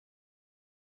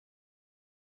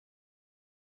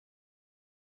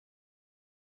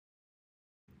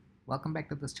Welcome back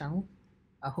to this channel.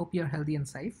 I hope you're healthy and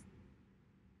safe.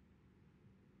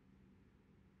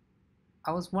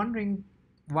 I was wondering,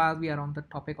 while we are on the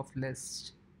topic of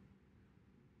lists,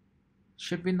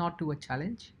 should we not do a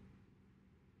challenge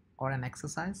or an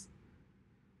exercise?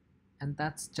 And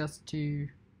that's just to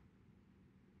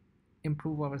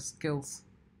improve our skills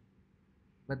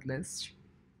with lists.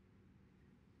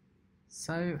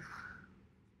 So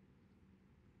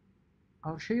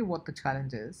I'll show you what the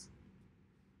challenge is.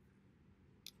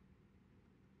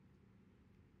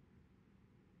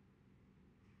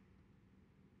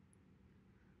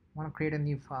 I want to create a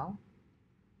new file.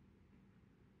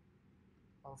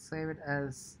 I'll save it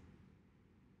as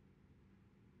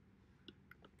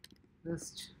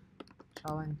list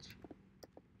challenge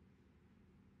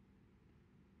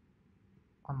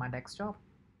on my desktop,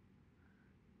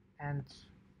 and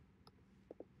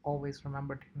always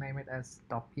remember to name it as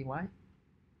 .py.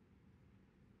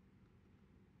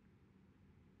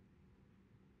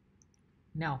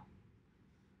 Now,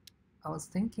 I was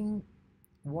thinking,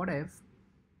 what if,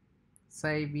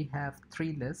 say, we have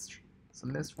three lists. So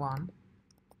list 1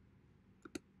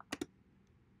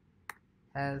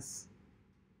 has,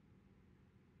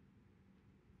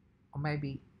 or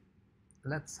maybe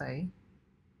let's say,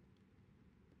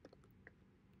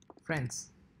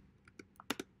 friends.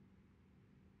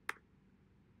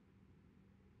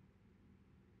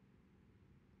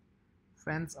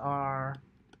 Friends are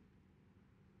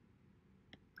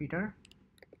Peter,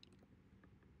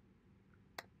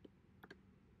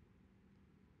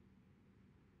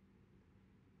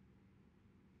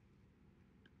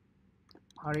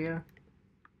 Arya,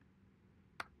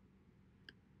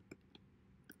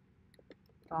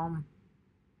 Tom,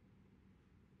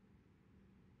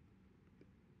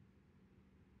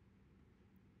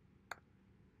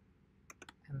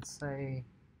 and say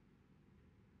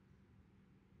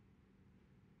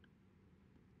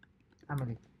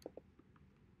Emily.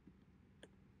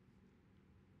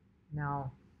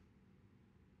 Now,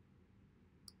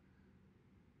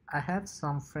 I have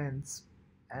some friends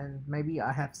and maybe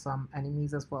I have some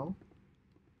enemies as well.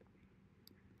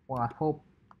 Well, I hope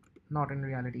not in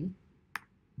reality,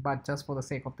 but just for the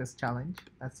sake of this challenge,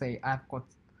 let's say I've got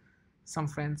some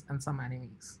friends and some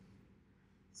enemies.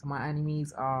 So my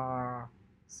enemies are,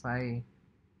 say,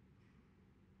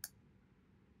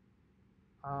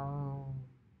 um,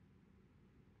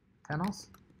 Thanos,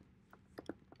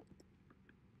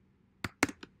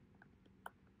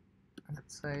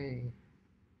 let's say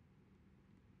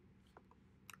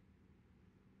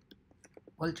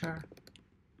Vulture,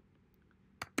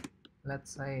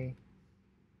 let's say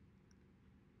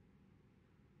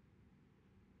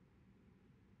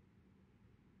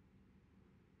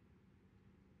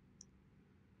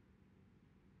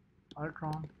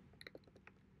Ultron,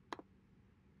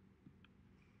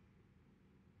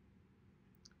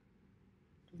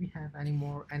 do we have any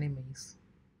more enemies?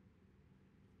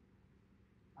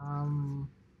 I'm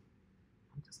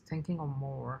just thinking of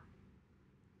more.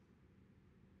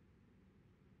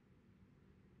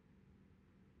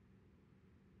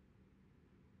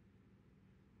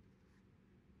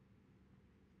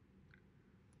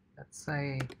 Let's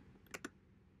say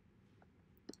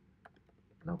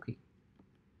Loki.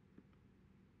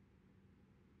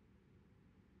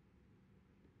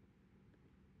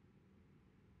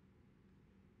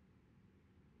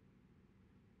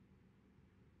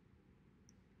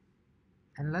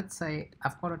 And let's say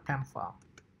I've got a temp file.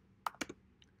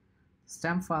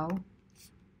 Temp file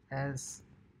has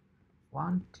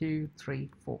 1, 2, 3,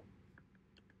 4.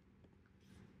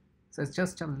 So it's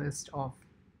just a list of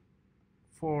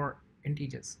 4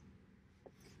 integers.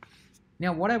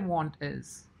 Now what I want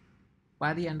is,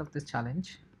 by the end of this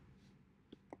challenge,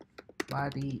 by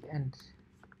the end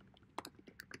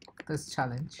of this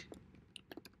challenge,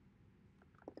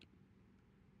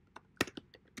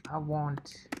 I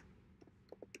want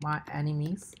my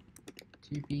enemies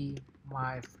to be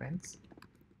my friends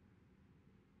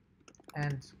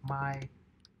and my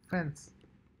friends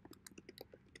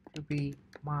to be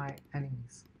my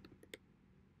enemies.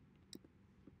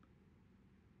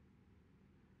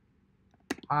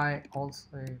 I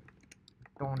also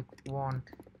don't want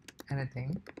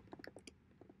anything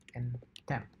in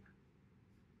temp.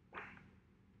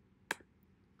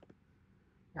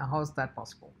 Now how is that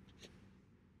possible?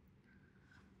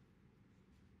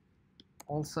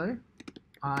 Also,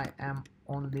 I am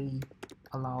only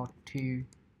allowed to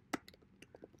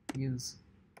use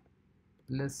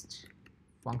list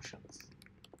functions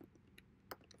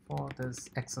for this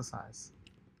exercise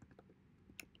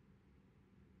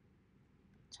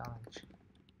challenge.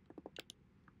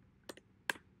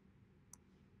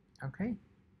 Okay,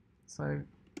 so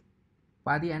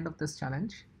by the end of this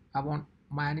challenge, I want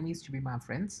my enemies to be my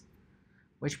friends,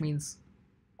 which means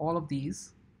all of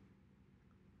these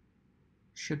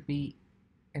should be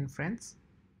in friends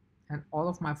and all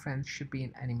of my friends should be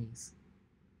in enemies.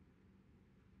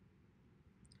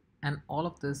 And all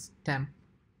of this temp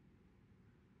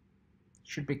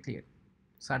should be cleared.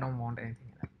 So I don't want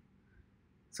anything in it.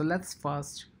 So let's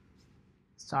first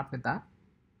start with that.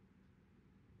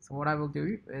 So what I will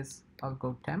do is I'll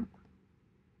go temp.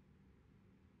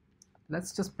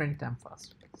 Let's just print temp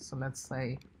first. So let's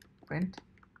say print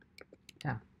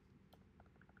temp.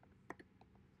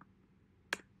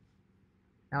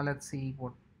 Now let's see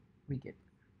what we get.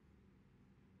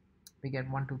 We get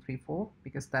 1, 2, 3, 4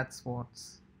 because that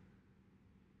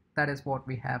is what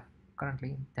we have currently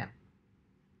in temp.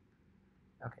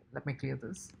 Okay, let me clear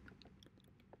this.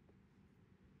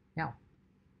 Now,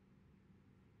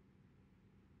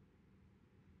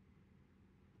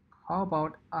 how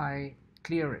about I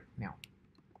clear it now,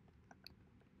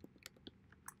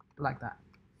 like that.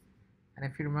 And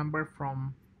if you remember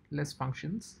from list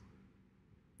functions,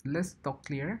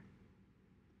 list.clear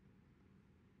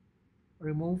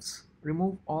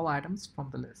remove all items from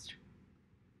the list.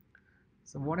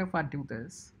 So what if I do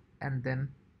this and then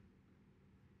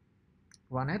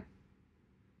run it?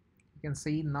 You can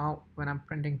see now when I'm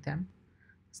printing temp,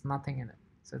 there's nothing in it,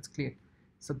 so it's clear.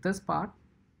 So this part,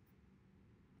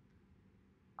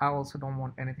 I also don't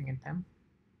want anything in temp.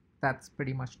 That's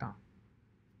pretty much done.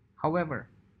 However,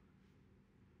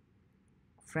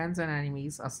 friends and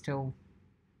enemies are still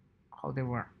how they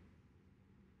were.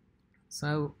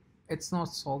 So it's not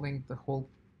solving the whole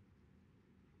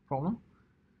problem,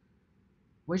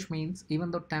 which means even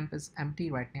though temp is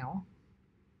empty right now,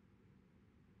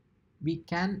 we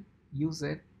can use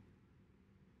it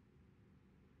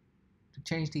to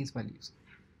change these values.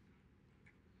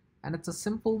 And it's a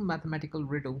simple mathematical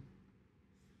riddle.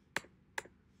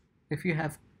 If you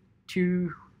have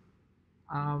two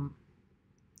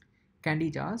candy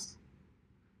jars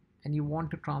and you want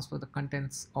to transfer the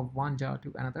contents of one jar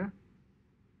to another,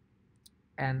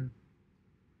 and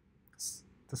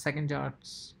the second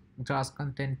jar's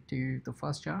content to the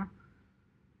first jar,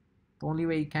 the only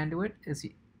way you can do it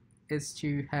is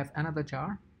to have another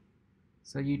jar.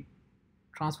 So you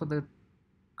transfer the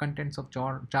contents of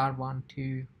jar 1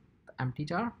 to the empty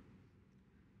jar,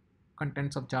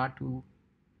 contents of jar 2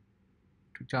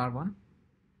 to jar 1,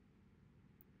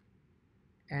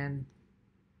 and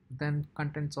then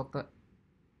contents of the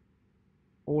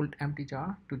old empty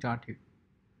jar to jar 2.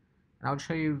 And I'll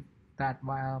show you that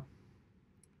via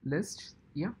list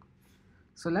here.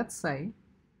 So let's say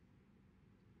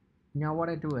now what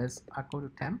I do is I go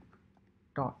to temp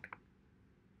dot.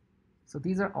 So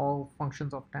these are all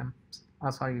functions of temp,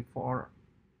 for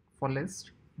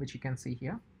list, which you can see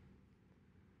here.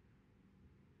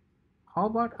 How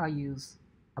about I use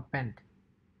append?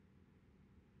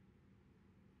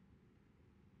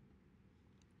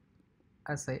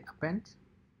 I say append,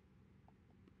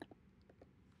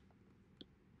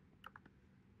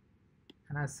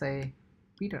 and I say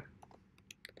Peter.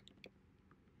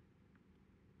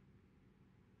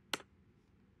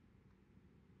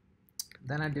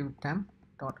 Then I do temp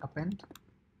dot append,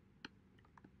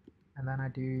 and then I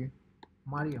do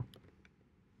Mario.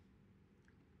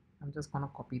 I'm just gonna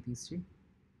copy these two,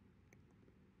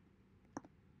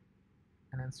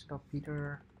 and instead of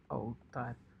Peter, I'll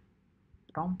type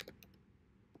Tom.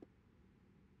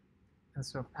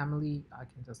 Instead of Emily, I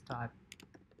can just type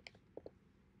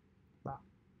Bob.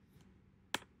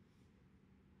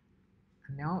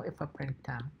 And now if I print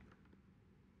temp,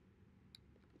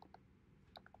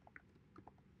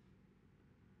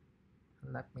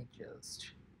 let me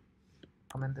just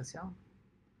comment this out.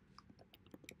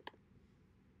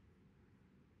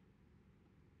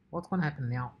 What's going to happen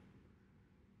now?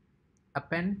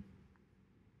 Append,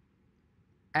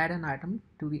 add an item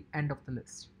to the end of the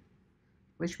list,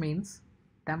 which means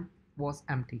temp was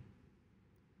empty.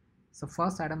 So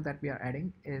first item that we are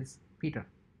adding is Peter.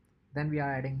 Then we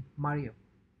are adding Mario.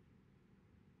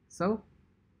 So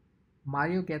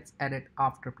Mario gets added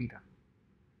after Peter.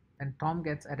 Then Tom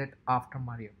gets added after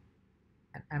Mario.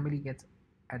 And Emily gets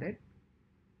added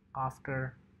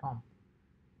after Tom.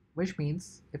 Which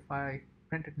means if I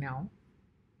print it now,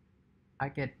 I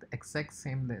get the exact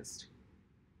same list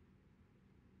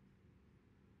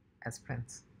as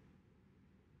friends.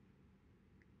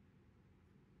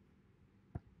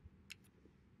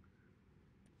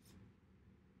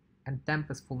 And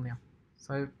temp is full now.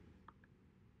 So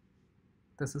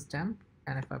this is temp,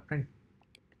 and if I print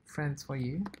friends for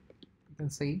you, you can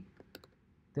see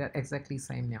they're exactly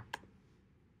same now.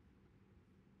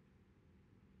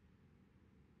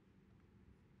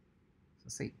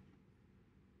 see,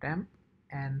 temp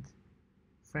and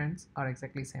friends are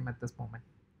exactly same at this moment.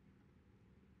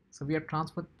 So we have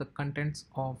transferred the contents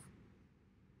of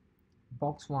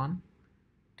box 1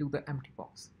 to the empty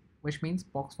box, which means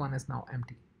box 1 is now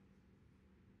empty.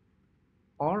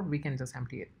 Or we can just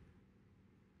empty it.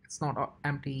 It's not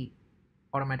empty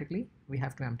automatically, we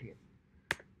have to empty it,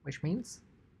 which means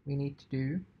we need to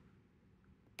do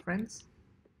friends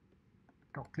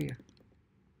dot clear.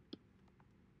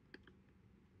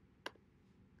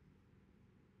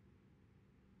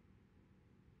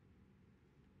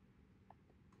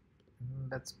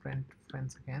 Let's print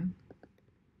friends again.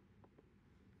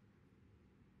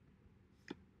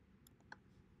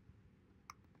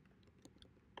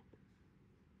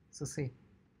 So see,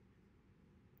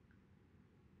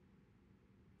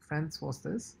 friends was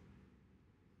this,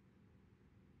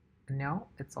 and now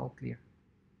it's all clear.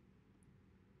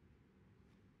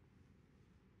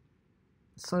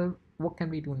 So what can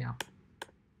we do now?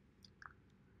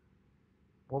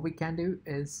 What we can do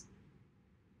is,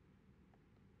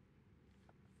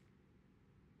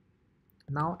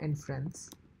 now in friends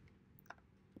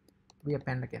we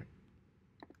append again.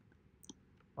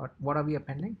 But what are we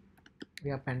appending? We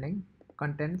are appending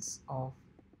contents of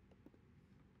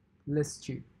list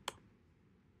 2.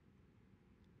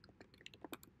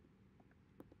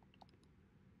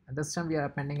 And this time we are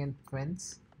appending in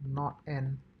friends, not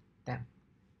in temp.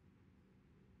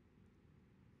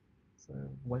 So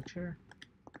vulture,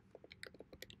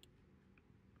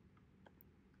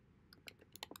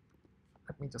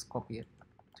 let me just copy it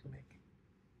to make it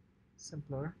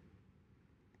simpler.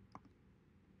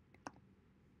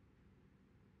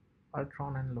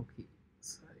 Ultron and Loki.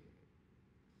 Sorry.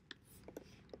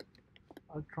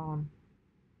 Ultron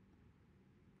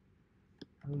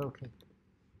and Loki.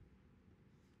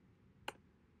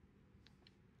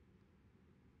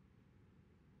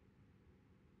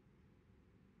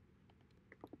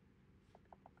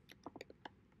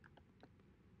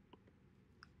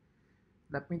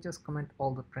 Let me just comment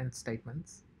all the print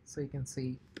statements so you can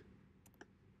see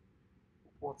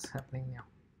what's happening now.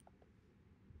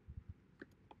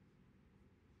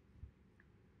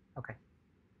 Okay,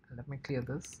 let me clear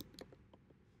this.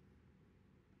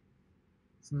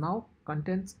 So now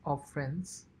contents of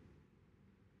friends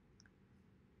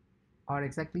are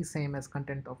exactly same as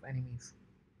content of enemies.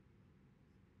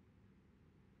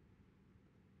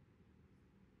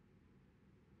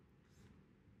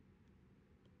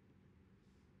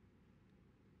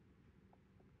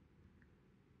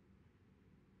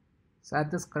 So at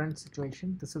this current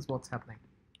situation, this is what's happening.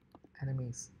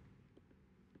 Enemies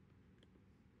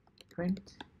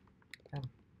print them.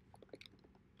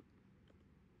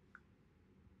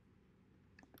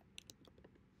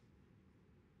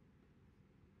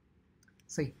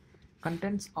 See,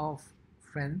 contents of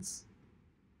friends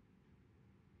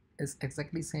is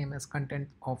exactly same as content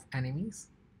of enemies,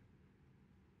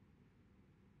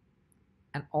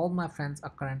 and all my friends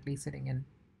are currently sitting in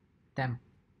temp.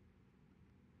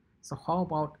 So how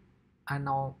about I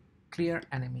now clear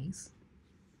enemies,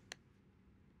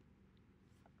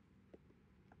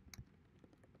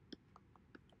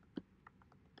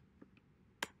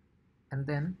 and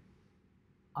then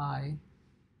I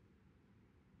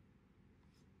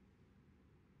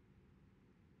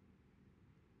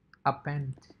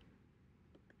append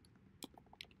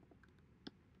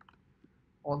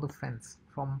all the friends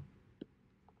from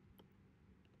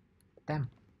temp.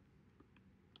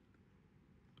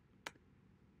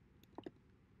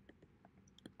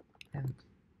 And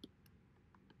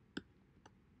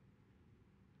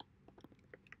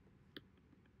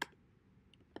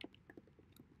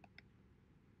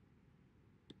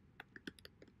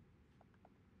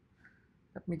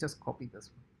let me just copy this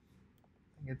one.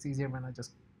 I think it's easier when I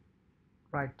just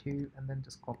write 2 and then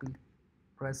just copy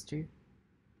press 2.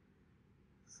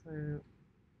 So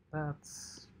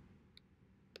that's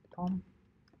Tom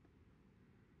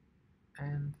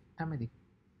and Emily.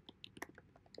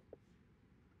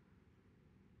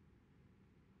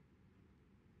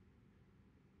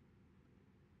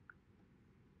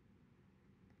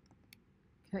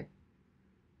 Okay,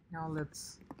 now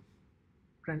let's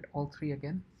print all 3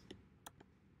 again.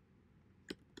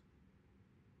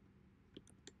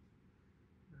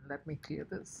 Let me clear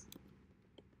this.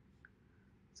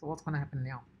 So what's going to happen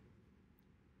now?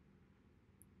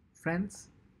 Friends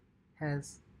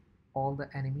has all the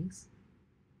enemies,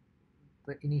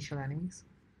 the initial enemies.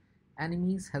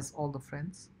 Enemies has all the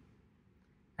friends,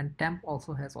 and temp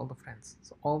also has all the friends.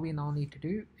 So all we now need to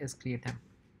do is clear temp.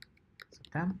 So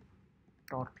temp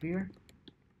dot clear,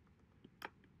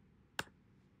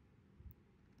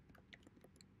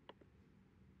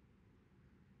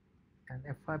 and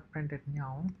And if I print it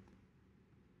now,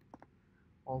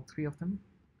 all three of them,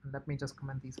 and let me just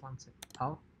comment these ones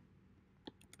out.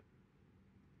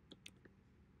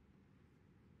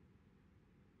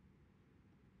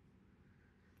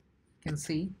 You can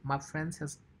see my friends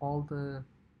has all the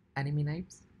enemy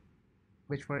names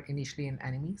which were initially in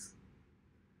enemies.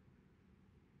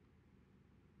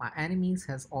 My enemies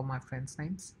has all my friends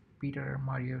names: Peter,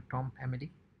 Mario, Tom,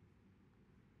 Emily,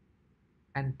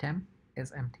 and temp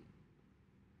is empty.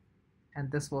 And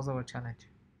this was our challenge.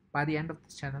 By the end of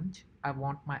the challenge, I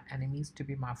want my enemies to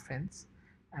be my friends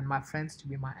and my friends to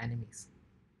be my enemies.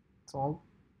 So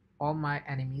all my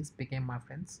enemies became my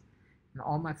friends and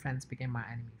all my friends became my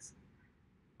enemies.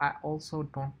 I also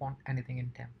don't want anything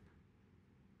in temp,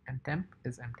 and temp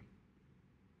is empty.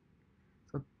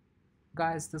 So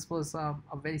guys, this was a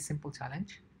very simple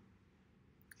challenge.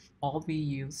 All we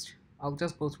used, I'll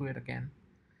just go through it again.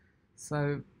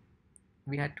 So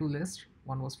we had two lists,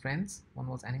 one was friends, one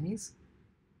was enemies,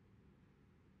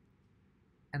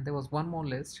 and there was one more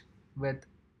list with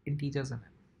integers in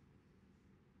it.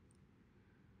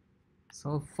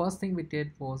 So first thing we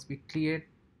did was we cleared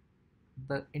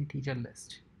the integer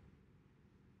list.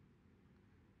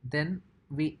 Then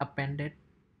we appended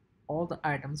all the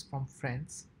items from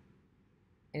friends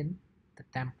in the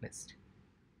temp list.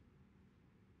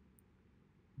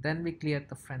 Then we cleared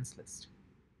the friends list.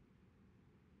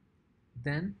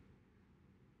 Then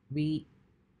we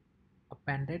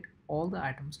appended all the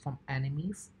items from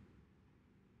enemies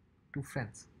to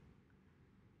friends.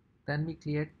 Then we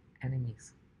cleared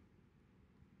enemies.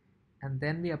 And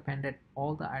then we appended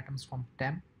all the items from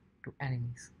temp to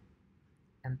enemies.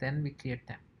 And then we cleared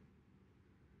temp.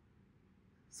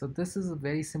 So this is a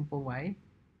very simple way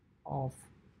of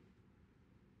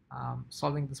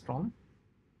solving this problem.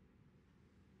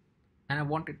 And I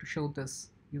wanted to show this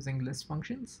using list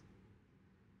functions.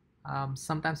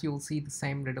 Sometimes you'll see the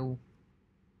same riddle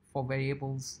for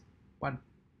variables, but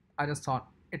I just thought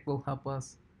it will help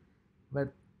us with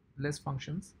list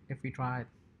functions if we try it.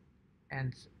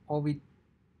 And all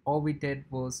we did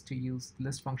was to use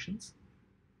list functions,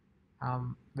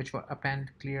 which were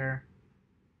append, clear,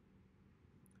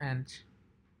 and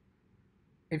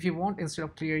if you want, instead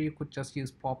of clear, you could just use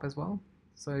pop as well.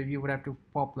 So you would have to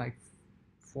pop like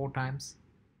 4 times.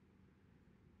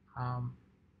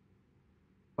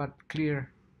 But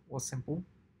clear was simple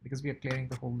because we are clearing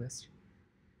the whole list.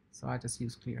 So I just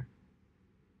use clear.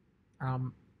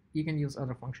 You can use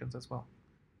other functions as well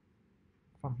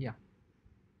from here.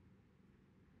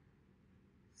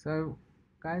 So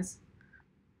guys,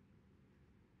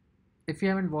 if you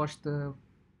haven't watched the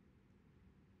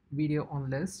video on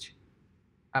list,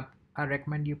 I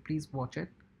recommend you please watch it.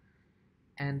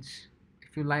 And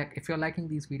if you're liking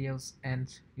these videos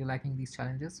and you're liking these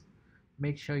challenges,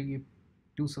 make sure you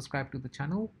do subscribe to the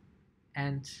channel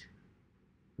and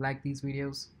like these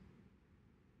videos,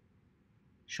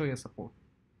 show your support,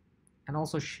 and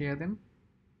also share them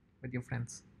with your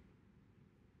friends.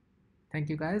 Thank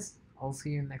you guys. I'll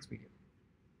see you in the next video.